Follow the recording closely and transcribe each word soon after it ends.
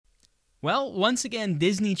Well, once again,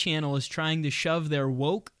 Disney Channel is trying to shove their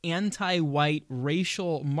woke, anti-white,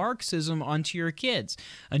 racial Marxism onto your kids.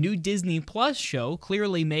 A new Disney Plus show,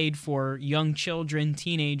 clearly made for young children,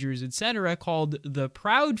 teenagers, etc., called The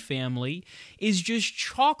Proud Family, is just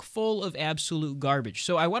chock full of absolute garbage.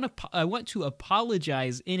 So I want to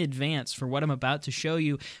apologize in advance for what I'm about to show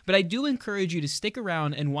you, but I do encourage you to stick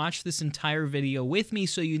around and watch this entire video with me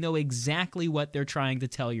so you know exactly what they're trying to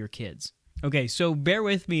tell your kids. Okay, so bear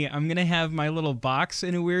with me. I'm going to have my little box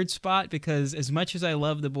in a weird spot because as much as I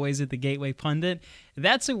love the boys at the Gateway Pundit,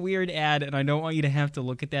 that's a weird ad and I don't want you to have to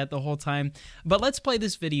look at that the whole time. But let's play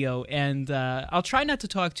this video and I'll try not to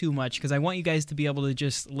talk too much because I want you guys to be able to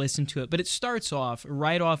just listen to it. But it starts off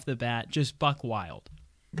right off the bat, just buck wild.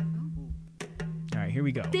 All right, here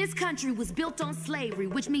we go. This country was built on slavery,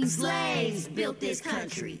 which means slaves built this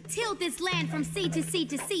country. Tilled this land from sea to sea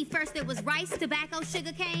to sea. First there was rice, tobacco,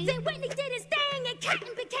 sugar cane. Then Whitney did his thing and cotton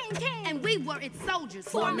became king. And we were its soldiers,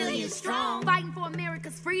 4 million strong. fighting for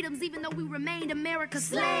America's freedoms, even though we remained America's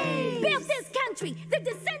slaves. Built this country. The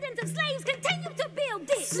descendants of slaves continue to build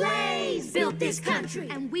this. Slaves built this country.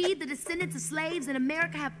 And we, the descendants of slaves in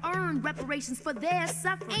America, have earned reparations for their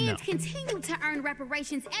suffering. And continue to earn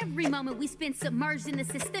reparations every moment we spend submerged in the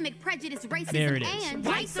systemic prejudice, racism, and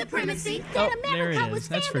white supremacy that there it America is. was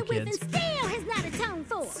That's for founded with kids. and still has not atoned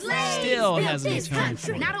for. Slaves Still built hasn't this atoned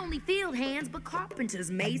country. for. Not only field hands, but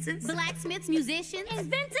carpenters, masons, Blacksmiths, musicians,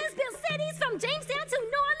 inventors built cities from Jamestown to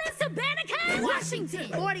New Orleans to Banneker,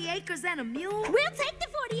 Washington. 40 acres and a mule. We'll take the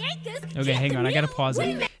 40 acres. Okay, hang on. I got to pause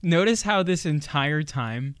it. Notice how this entire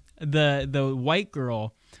time, the white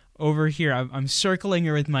girl over here, I'm circling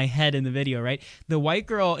her with my head in the video, right? The white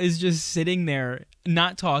girl is just sitting there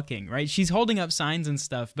not talking, right? She's holding up signs and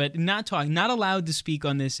stuff, but not talking, not allowed to speak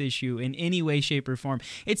on this issue in any way, shape, or form.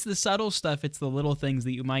 It's the subtle stuff. It's the little things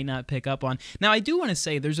that you might not pick up on. Now, I do want to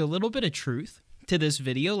say there's a little bit of truth to this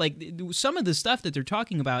video. Like, some of the stuff that they're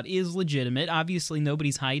talking about is legitimate. Obviously,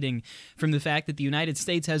 nobody's hiding from the fact that the United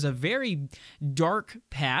States has a very dark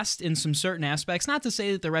past in some certain aspects. Not to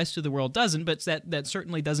say that the rest of the world doesn't, but that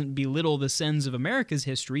certainly doesn't belittle the sins of America's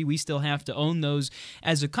history. We still have to own those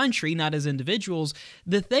as a country, not as individuals.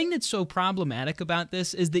 The thing that's so problematic about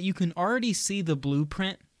this is that you can already see the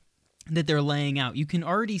blueprint that they're laying out. You can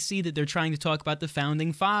already see that they're trying to talk about the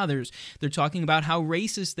founding fathers. They're talking about how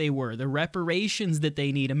racist they were, the reparations that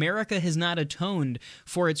they need. America has not atoned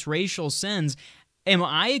for its racial sins. Am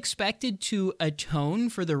I expected to atone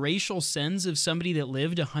for the racial sins of somebody that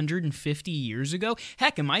lived 150 years ago?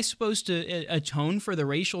 Heck, am I supposed to atone for the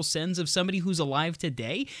racial sins of somebody who's alive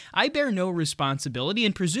today? I bear no responsibility,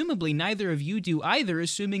 and presumably neither of you do either,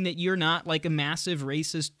 assuming that you're not like a massive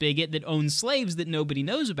racist bigot that owns slaves that nobody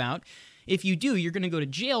knows about. If you do, you're going to go to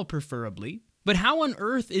jail, preferably. But how on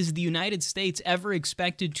earth is the United States ever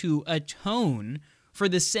expected to atone for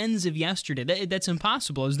the sins of yesterday? That's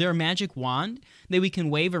impossible. Is there a magic wand that we can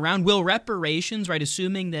wave around? Will reparations, right,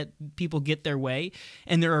 assuming that people get their way,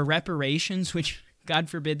 and there are reparations, which God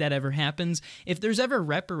forbid that ever happens, if there's ever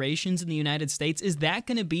reparations in the United States, is that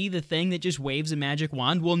going to be the thing that just waves a magic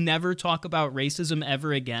wand? We'll never talk about racism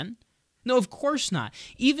ever again? No, of course not.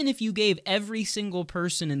 Even if you gave every single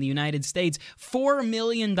person in the United States $4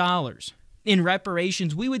 million in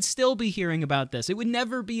reparations, we would still be hearing about this. It would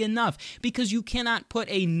never be enough because you cannot put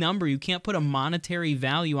a number, you can't put a monetary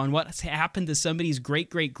value on what's happened to somebody's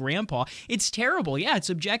great-great-grandpa. It's terrible. Yeah, it's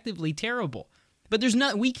objectively terrible. But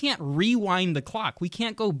we can't rewind the clock. We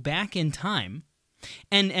can't go back in time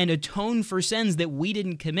and atone for sins that we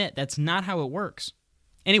didn't commit. That's not how it works.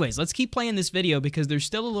 Anyways, let's keep playing this video because there's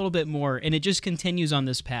still a little bit more, and it just continues on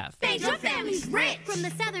this path. Your family's rich. From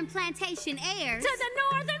the southern plantation heirs To the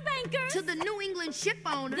northern bankers. To the New England ship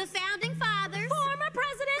owners. the founding fathers, Former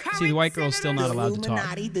president. See, the white girl's still not allowed to talk.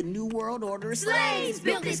 Illuminati, the New World Order, Slaves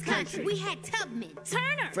built this country. we had Tubman,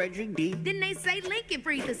 Turner. Frederick D. Didn't they say Lincoln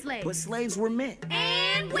freed the slaves? But slaves were men.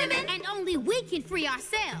 And women. and only we can free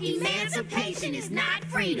ourselves. Emancipation is not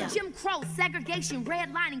freedom. Jim Crow, segregation,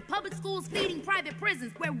 redlining, public schools feeding private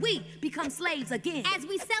prisons where we become slaves again. As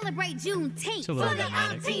we celebrate Juneteenth It's a little for the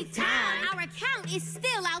dramatic. umpteenth time, our account is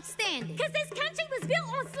still outstanding. Because this country was built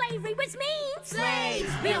on slavery, which means slaves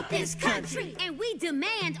built this country. And we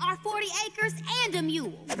demand our 40 acres and a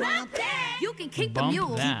mule. Bump that. You can keep the Bump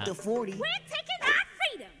mule. that. The 40. We're taking our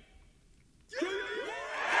freedom.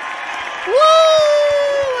 Woo!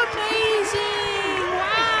 Amazing!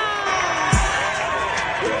 Wow!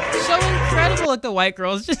 So incredible! incredible. Look, the white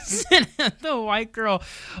girl is just sitting at the white girl.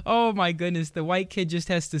 Oh my goodness. The white kid just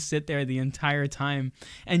has to sit there the entire time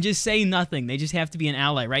and just say nothing. They just have to be an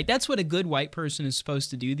ally, right? That's what a good white person is supposed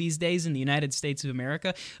to do these days in the United States of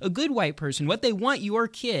America. A good white person, what they want your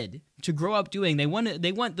kid to grow up doing, they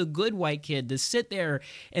want the good white kid to sit there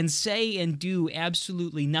and say and do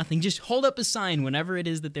absolutely nothing. Just hold up a sign whenever it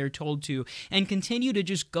is that they're told to and continue to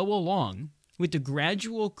just go along with the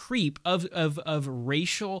gradual creep of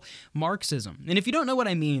racial Marxism. And if you don't know what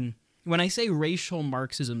I mean when I say racial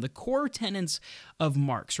Marxism, the core tenets of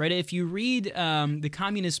Marx, right? If you read the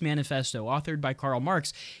Communist Manifesto authored by Karl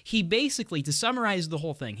Marx, he basically, to summarize the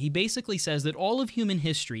whole thing, he basically says that all of human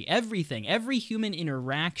history, everything, every human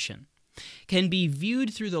interaction can be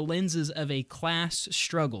viewed through the lenses of a class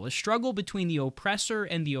struggle, a struggle between the oppressor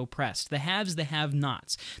and the oppressed, the haves, the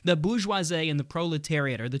have-nots. The bourgeoisie and the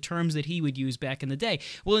proletariat are the terms that he would use back in the day.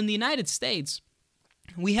 Well, in the United States,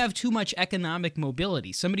 we have too much economic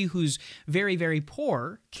mobility. Somebody who's very, very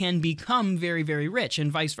poor can become very, very rich,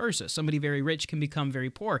 and vice versa. Somebody very rich can become very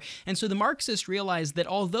poor. And so the Marxists realized that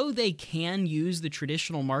although they can use the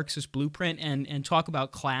traditional Marxist blueprint and talk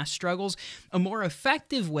about class struggles, a more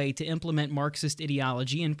effective way to implement Marxist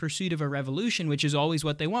ideology in pursuit of a revolution, which is always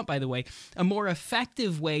what they want, by the way, a more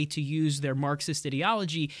effective way to use their Marxist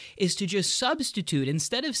ideology is to just substitute,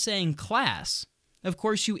 instead of saying class, of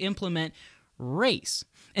course you implement race.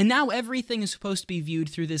 And now everything is supposed to be viewed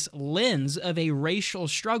through this lens of a racial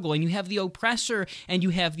struggle, and you have the oppressor and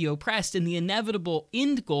you have the oppressed, and the inevitable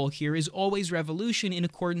end goal here is always revolution in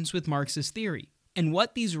accordance with Marxist theory. And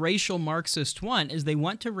what these racial Marxists want is they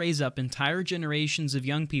want to raise up entire generations of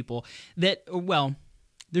young people that, well,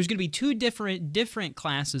 there's going to be two different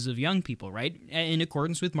classes of young people, right? In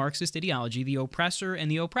accordance with Marxist ideology, the oppressor and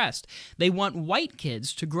the oppressed. They want white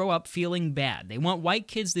kids to grow up feeling bad. They want white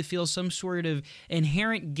kids to feel some sort of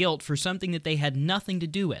inherent guilt for something that they had nothing to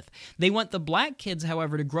do with. They want the black kids,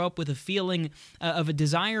 however, to grow up with a feeling of a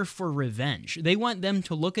desire for revenge. They want them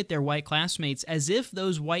to look at their white classmates as if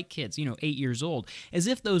those white kids, 8 years old, as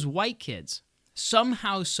if those white kids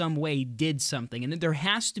somehow, some way did something, and that there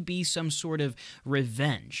has to be some sort of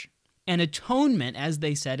revenge, an atonement, as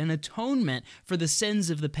they said, an atonement for the sins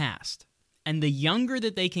of the past. And the younger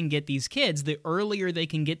that they can get these kids, the earlier they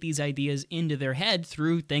can get these ideas into their head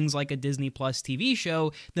through things like a Disney Plus TV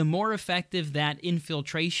show, the more effective that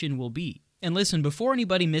infiltration will be. And listen, before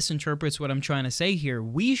anybody misinterprets what I'm trying to say here,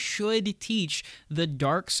 we should teach the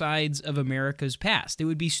dark sides of America's past. It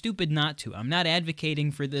would be stupid not to. I'm not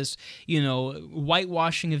advocating for this,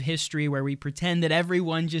 whitewashing of history where we pretend that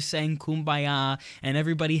everyone just sang Kumbaya and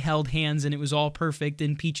everybody held hands and it was all perfect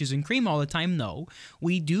and peaches and cream all the time. No,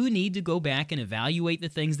 we do need to go back and evaluate the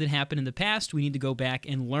things that happened in the past. We need to go back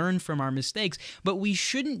and learn from our mistakes, but we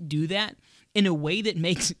shouldn't do that in a way that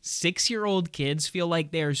makes 6-year-old kids feel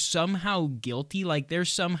like they're somehow guilty, like they're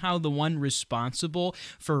somehow the one responsible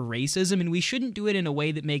for racism. And we shouldn't do it in a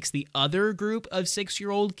way that makes the other group of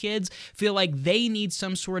 6-year-old kids feel like they need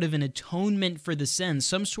some sort of an atonement for the sins,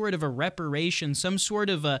 some sort of a reparation, some sort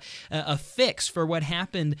of a fix for what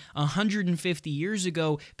happened 150 years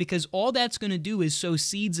ago, because all that's going to do is sow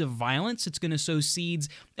seeds of violence. It's going to sow seeds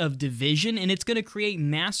of division, and it's going to create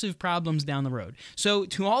massive problems down the road. So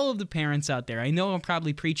to all of the parents out there, I know I'm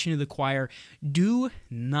probably preaching to the choir, do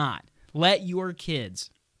not let your kids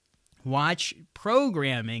watch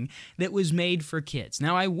programming that was made for kids.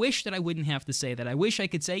 Now, I wish that I wouldn't have to say that. I wish I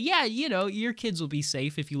could say, yeah, your kids will be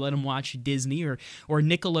safe if you let them watch Disney or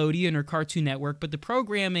Nickelodeon or Cartoon Network, but the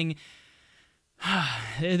programming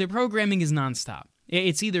is nonstop.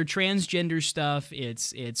 It's either transgender stuff,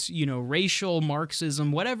 it's racial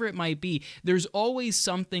Marxism, whatever it might be. There's always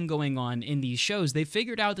something going on in these shows. They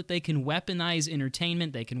figured out that they can weaponize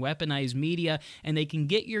entertainment, they can weaponize media, and they can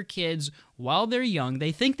get your kids while they're young.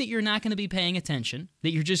 They think that you're not going to be paying attention,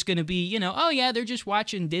 that you're just going to be, oh yeah, they're just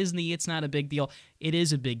watching Disney, it's not a big deal. It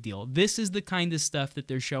is a big deal. This is the kind of stuff that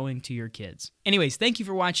they're showing to your kids. Anyways, thank you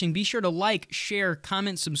for watching. Be sure to like, share,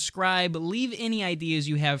 comment, subscribe. Leave any ideas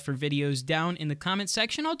you have for videos down in the comment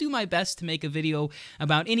section. I'll do my best to make a video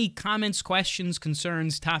about any comments, questions,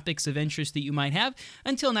 concerns, topics of interest that you might have.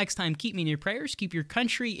 Until next time, keep me in your prayers. Keep your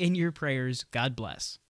country in your prayers. God bless.